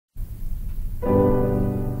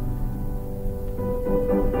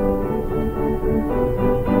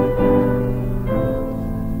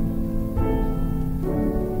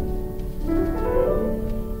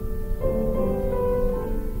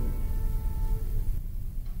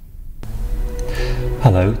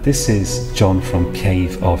Hello, this is John from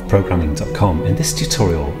caveofprogramming.com. In this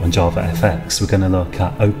tutorial on JavaFX, we're going to look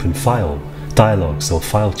at open file dialogs or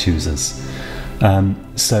file choosers.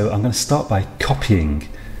 So I'm going to start by copying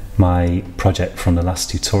my project from the last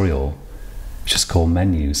tutorial, which is called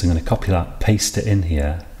menus. I'm going to copy that, paste it in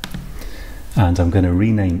here, and I'm going to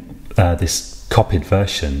rename this copied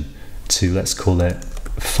version to, let's call it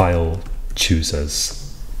file choosers.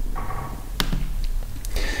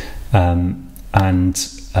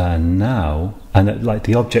 Like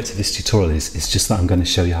the object of this tutorial is just that I'm going to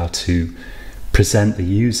show you how to present the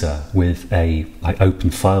user with a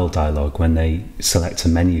open file dialog when they select a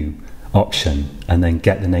menu option, and then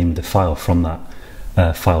get the name of the file from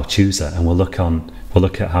that file chooser. And we'll look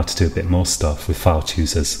at how to do a bit more stuff with file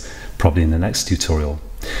choosers probably in the next tutorial.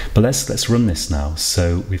 But let's run this now.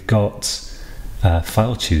 So we've got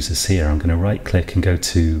file choosers here. I'm going to right click and go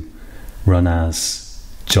to Run as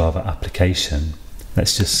Java application.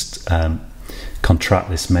 Let's just contract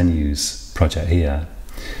this menus project here.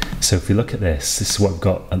 So if we look at this is what we've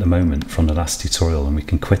got at the moment from the last tutorial, and we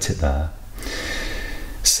can quit it there.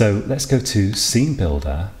 So let's go to Scene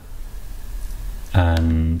Builder,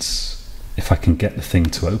 and if I can get the thing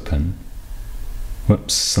to open.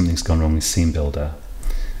 Whoops, something's gone wrong with Scene Builder.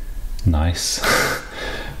 Nice.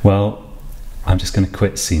 Well, I'm just going to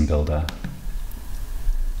quit Scene Builder.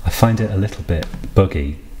 I find it a little bit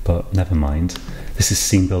buggy, but never mind. This is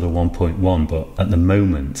Scene Builder 1.1, but at the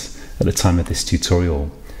moment, at the time of this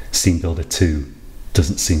tutorial, Scene Builder 2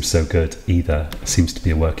 doesn't seem so good either. It seems to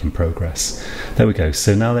be a work in progress. There we go.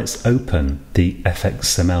 So now let's open the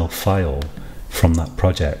fxml file from that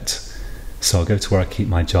project. So I'll go to where I keep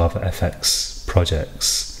my JavaFX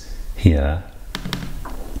projects here,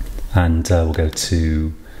 and we'll go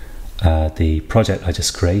to the project I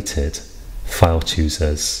just created, file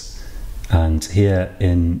choosers, and here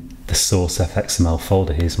in the source fxml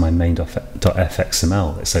folder, here's my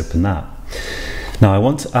main.fxml. Let's open that. Now I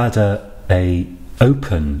want to add a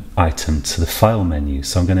open item to the file menu,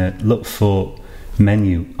 so I'm going to look for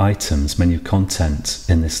menu items, menu content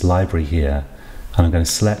in this library here, and I'm going to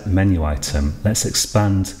select menu item. Let's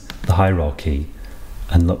expand the hierarchy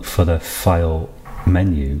and look for the file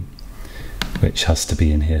menu, which has to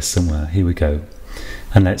be in here somewhere. Here we go.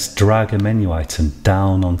 And let's drag a menu item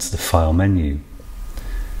down onto the file menu.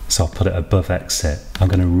 So I'll put it above exit. I'm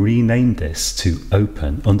going to rename this to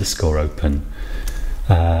open.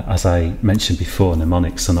 As I mentioned before,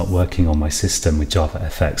 mnemonics are not working on my system with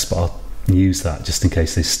JavaFX, but I'll use that just in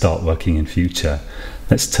case they start working in future.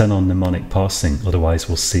 Let's turn on mnemonic parsing, otherwise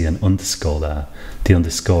we'll see an underscore there. The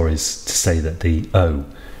underscore is to say that the O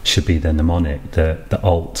should be the mnemonic, the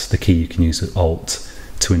alt, the key you can use with alt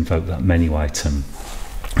to invoke that menu item.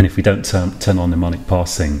 And if we don't turn on mnemonic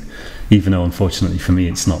parsing, even though unfortunately for me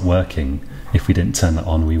it's not working, if we didn't turn that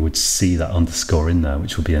on, we would see that underscore in there,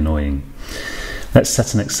 which would be annoying. Let's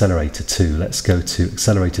set an accelerator too. Let's go to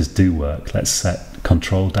accelerators do work. Let's set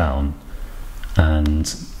control down,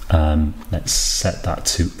 and let's set that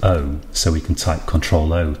to O, so we can type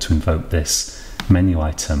control O to invoke this menu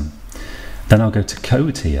item. Then I'll go to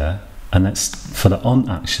code here, and let's, for the on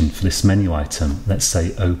action for this menu item, let's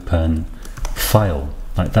say open file,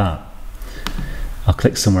 like that. I'll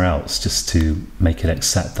click somewhere else just to make it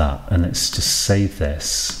accept that, and let's just save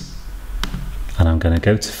this. And I'm going to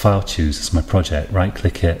go to file choose as my project, right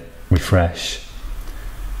click it, refresh,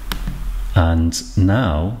 and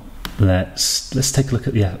now let's take a look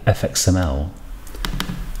at the fxml.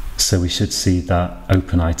 So we should see that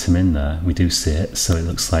open item in there. We do see it, so it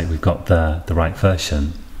looks like we've got the right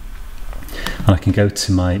version. And I can go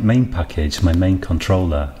to my main package, my main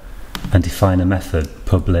controller, and define a method,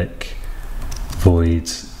 public void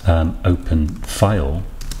open file.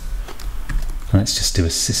 And let's just do a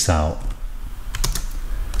sysout,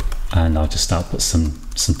 and I'll just output some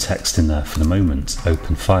text in there for the moment.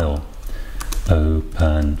 Open file,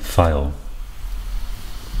 open file.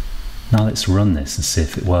 Now let's run this and see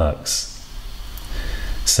if it works.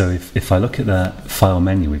 So if I look at the file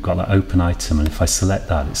menu, we've got that open item, and if I select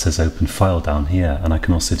that, it says open file down here, and I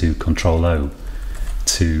can also do Control O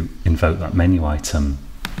to invoke that menu item.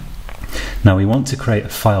 Now we want to create a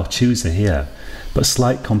file chooser here, but a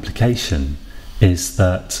slight complication is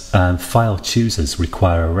that file choosers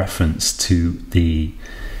require a reference to the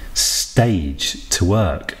stage to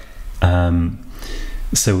work.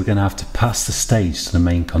 So we're going to have to pass the stage to the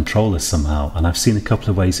main controller somehow, and I've seen a couple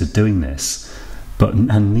of ways of doing this,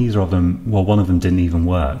 and neither of them, well, one of them didn't even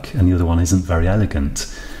work, and the other one isn't very elegant.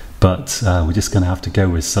 But we're just going to have to go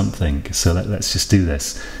with something. So let's just do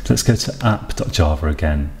this. Let's go to app.java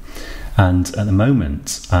again, And at the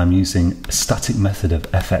moment, I'm using a static method of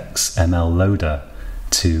fxml loader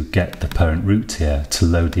to get the parent root here to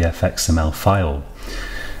load the fxml file.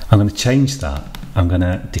 I'm going to change that. I'm going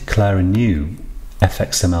to declare a new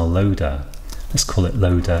fxml loader. Let's call it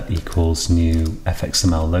loader equals new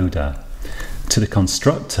fxml loader. To the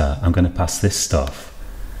constructor, I'm going to pass this stuff,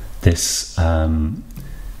 this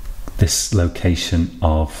location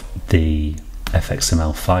of the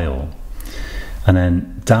fxml file. And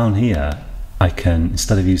then down here, I can,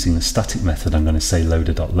 instead of using the static method, I'm going to say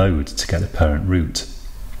loader.load to get the parent root.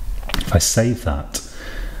 If I save that,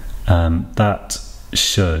 that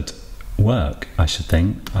should work, I should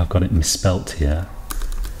think. I've got it misspelt here.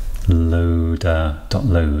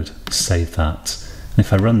 Loader.load, save that. And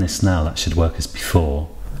if I run this now, that should work as before.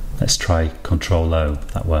 Let's try Control O,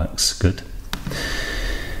 that works, good.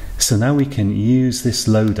 So now we can use this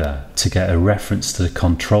loader to get a reference to the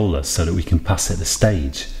controller so that we can pass it the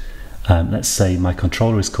stage. Let's say my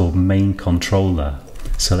controller is called main controller.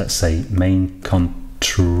 So let's say main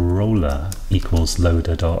controller equals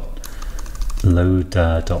loader.get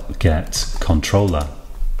controller.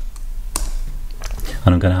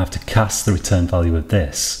 And I'm going to have to cast the return value of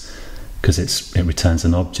this because it returns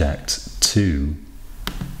an object to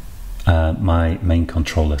my main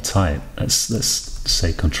controller type. Let's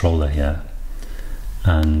say controller here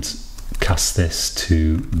and cast this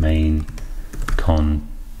to main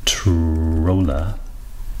controller.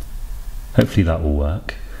 Hopefully that will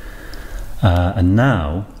work. And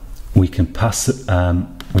now we can pass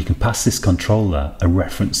this controller a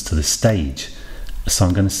reference to the stage. So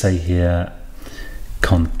I'm going to say here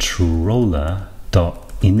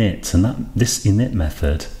controller.init, and this init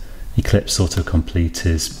method, Eclipse autocomplete,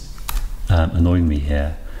 is annoying me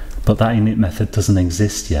here, but that init method doesn't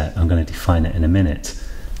exist yet. I'm going to define it in a minute.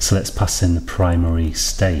 So let's pass in the primary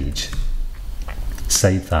stage.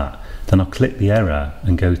 Save that. Then I'll click the error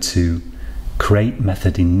and go to create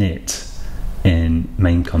method init in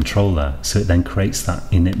main controller. So it then creates that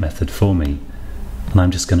init method for me. And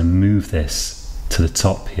I'm just going to move this to the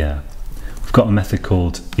top here. We've got a method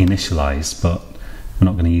called initialize, but we're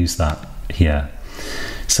not going to use that here.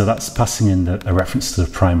 So that's passing in a reference to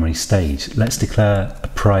the primary stage. Let's declare a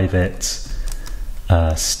private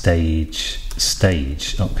stage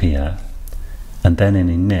up here. And then in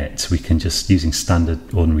init, we can just, using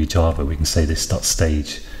standard ordinary Java, we can say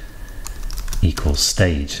this.stage equals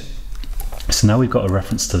stage. So now we've got a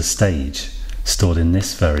reference to the stage stored in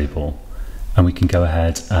this variable, and we can go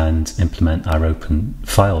ahead and implement our open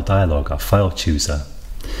file dialog, our file chooser.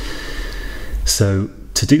 So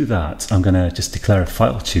to do that, I'm going to just declare a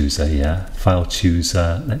file chooser here. File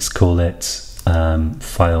chooser, let's call it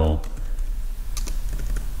file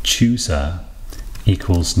chooser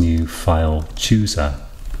equals new file chooser.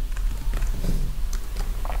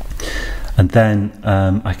 And then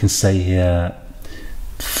I can say here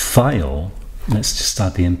file, let's just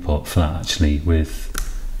add the input for that actually with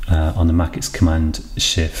on the Mac it's Command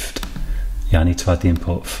Shift. Yeah, I need to add the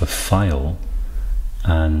input for file,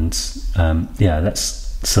 and yeah, let's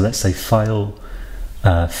say file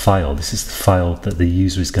file, this is the file that the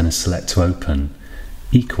user is going to select to open,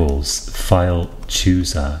 equals file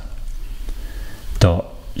chooser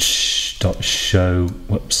dot show,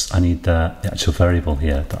 whoops, I need the actual variable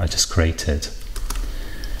here that I just created,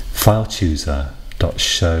 file chooser dot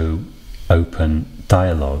show open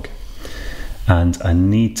dialog, and I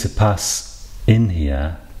need to pass in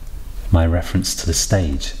here my reference to the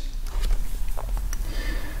stage.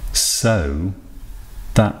 So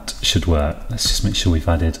that should work. Let's just make sure we've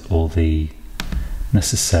added all the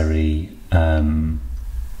necessary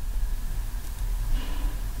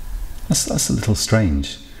that's a little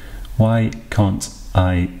strange. Why can't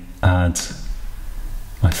I add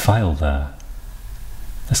my file there?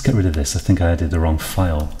 Let's get rid of this. I think I added the wrong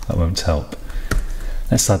file. That won't help.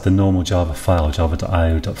 Let's add the normal Java file,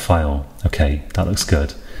 java.io.file. Okay, that looks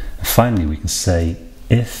good. And finally, we can say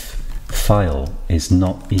if file is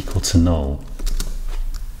not equal to null,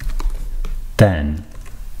 then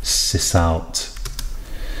sysout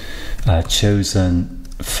chosen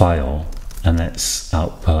file, and let's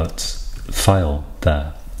output file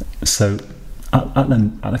there. So at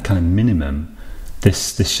a kind of minimum,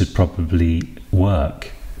 this should probably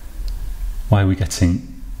work. Why are we getting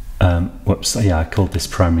whoops, yeah, I called this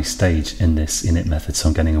primary stage in this init method, so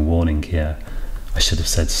I'm getting a warning here. I should have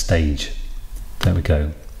said stage. There we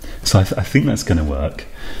go. So I think that's going to work.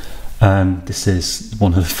 This is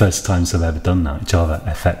one of the first times I've ever done that.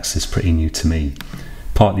 JavaFX is pretty new to me,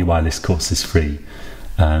 partly why this course is free,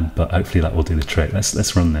 but hopefully that will do the trick.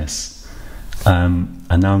 Let's run this. And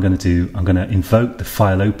now I'm going to invoke the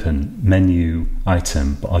file open menu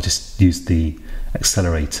item, but I'll just use the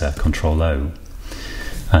accelerator Control O.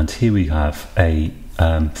 And here we have a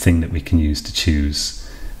thing that we can use to choose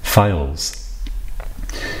files.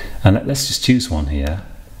 And let's just choose one here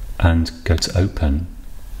and go to open,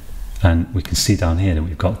 and we can see down here that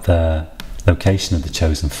we've got the location of the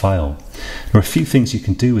chosen file. There are a few things you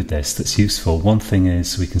can do with this that's useful. One thing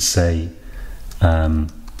is we can say,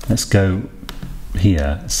 let's go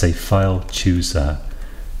here, say file chooser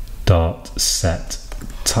dot set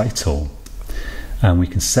title, and we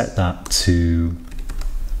can set that to,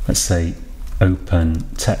 let's say, open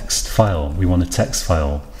text file. We want a text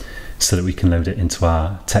file so that we can load it into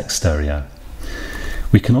our text area.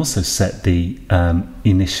 We can also set the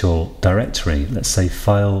initial directory. Let's say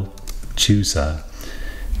file chooser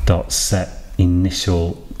dot set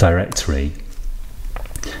initial directory,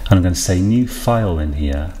 and I'm going to say new file in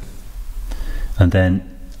here, and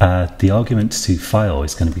then the argument to file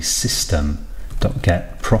is going to be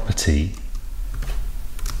system.getProperty,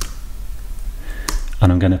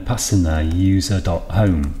 and I'm going to pass in there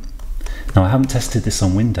user.home. Now I haven't tested this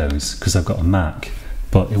on Windows because I've got a Mac,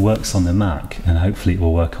 but it works on the Mac and hopefully it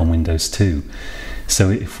will work on Windows too. So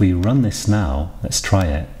if we run this now, let's try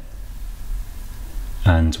it,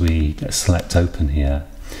 and we select open here.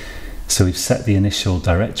 So we've set the initial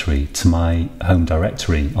directory to my home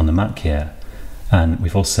directory on the Mac here, and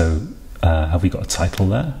we've also, have we got a title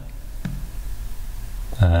there?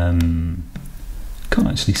 Can't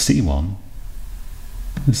actually see one.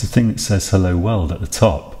 There's a thing that says hello world at the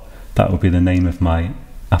top. That would be the name of my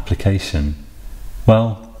application.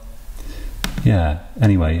 Well, yeah,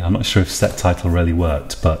 anyway, I'm not sure if set title really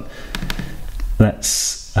worked, but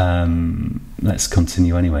let's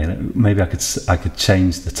continue anyway. Maybe I could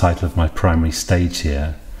change the title of my primary stage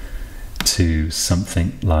here to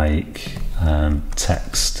something like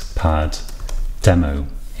text pad demo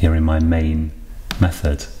here in my main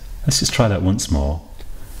method. Let's just try that once more.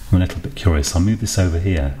 I'm a little bit curious. I'll move this over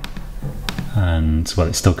here, and well,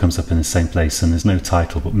 it still comes up in the same place and there's no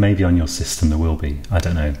title, but maybe on your system there will be, I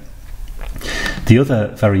don't know. The other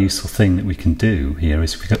very useful thing that we can do here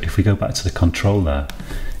is if we go back to the controller,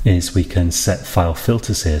 is we can set file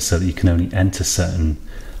filters here so that you can only enter certain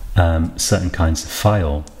kinds of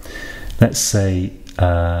file. Let's say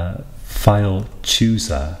file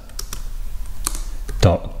chooser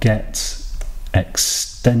dot get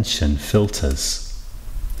extension filters,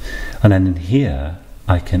 and then in here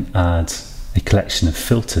I can add a collection of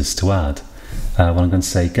filters to add. Well, I'm going to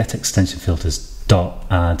say get extension filters dot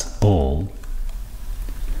add all,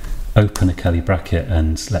 open a curly bracket,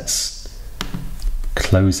 and let's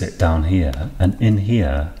close it down here, and in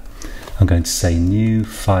here I'm going to say new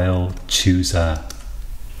file chooser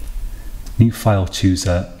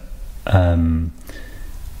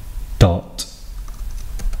dot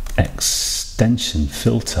extension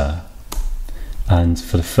filter, and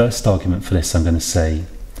for the first argument for this I'm going to say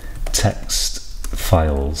text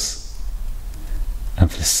files,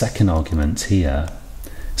 and for the second argument here,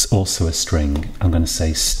 it's also a string, I'm going to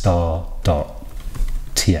say star.txt,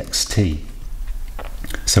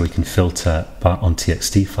 so we can filter on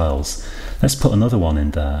txt files. Let's put another one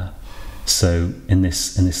in there. So in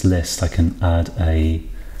this list I can add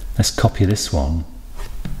let's copy this one,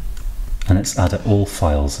 and let's add all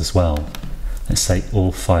files as well. Let's say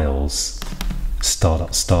all files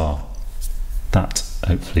star.star. That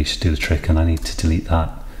hopefully should do the trick, and I need to delete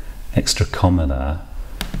that extra comma there.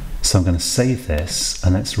 So I'm going to save this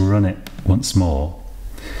and let's run it once more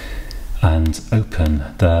and open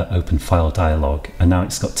the open file dialog, and now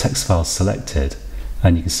it's got text files selected,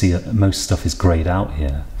 and you can see that most stuff is grayed out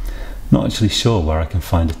here. Not actually sure where I can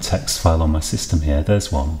find a text file on my system here.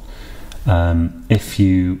 There's one. If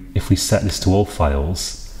we set this to all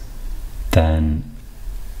files, then,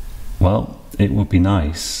 well, it would be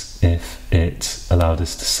nice if it allowed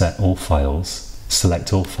us to set all files,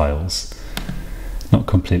 select all files. Not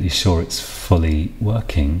completely sure it's fully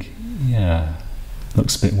working. Yeah,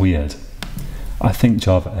 looks a bit weird. I think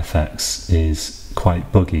JavaFX is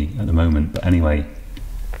quite buggy at the moment, but anyway,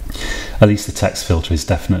 at least the text filter is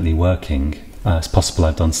definitely working. It's possible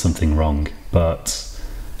I've done something wrong, but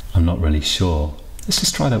I'm not really sure. Let's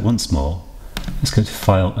just try that once more. Let's go to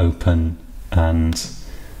File, Open, and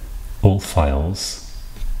All Files.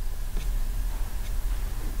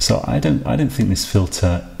 So I don't think this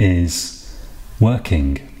filter is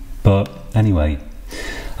working, but anyway,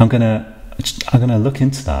 I'm gonna look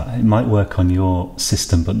into that. It might work on your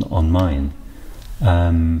system, but not on mine.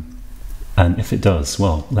 And if it does,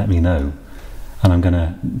 well, let me know. And I'm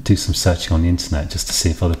gonna do some searching on the internet just to see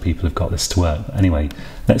if other people have got this to work. But anyway,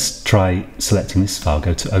 let's try selecting this file,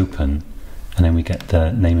 go to open, and then we get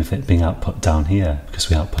the name of it being output down here because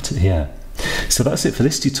we output it here. So that's it for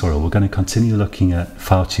this tutorial. We're going to continue looking at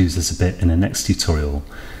file choosers a bit in the next tutorial,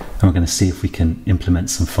 and we're going to see if we can implement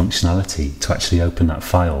some functionality to actually open that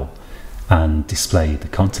file and display the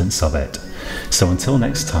contents of it. So until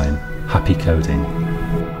next time, happy coding.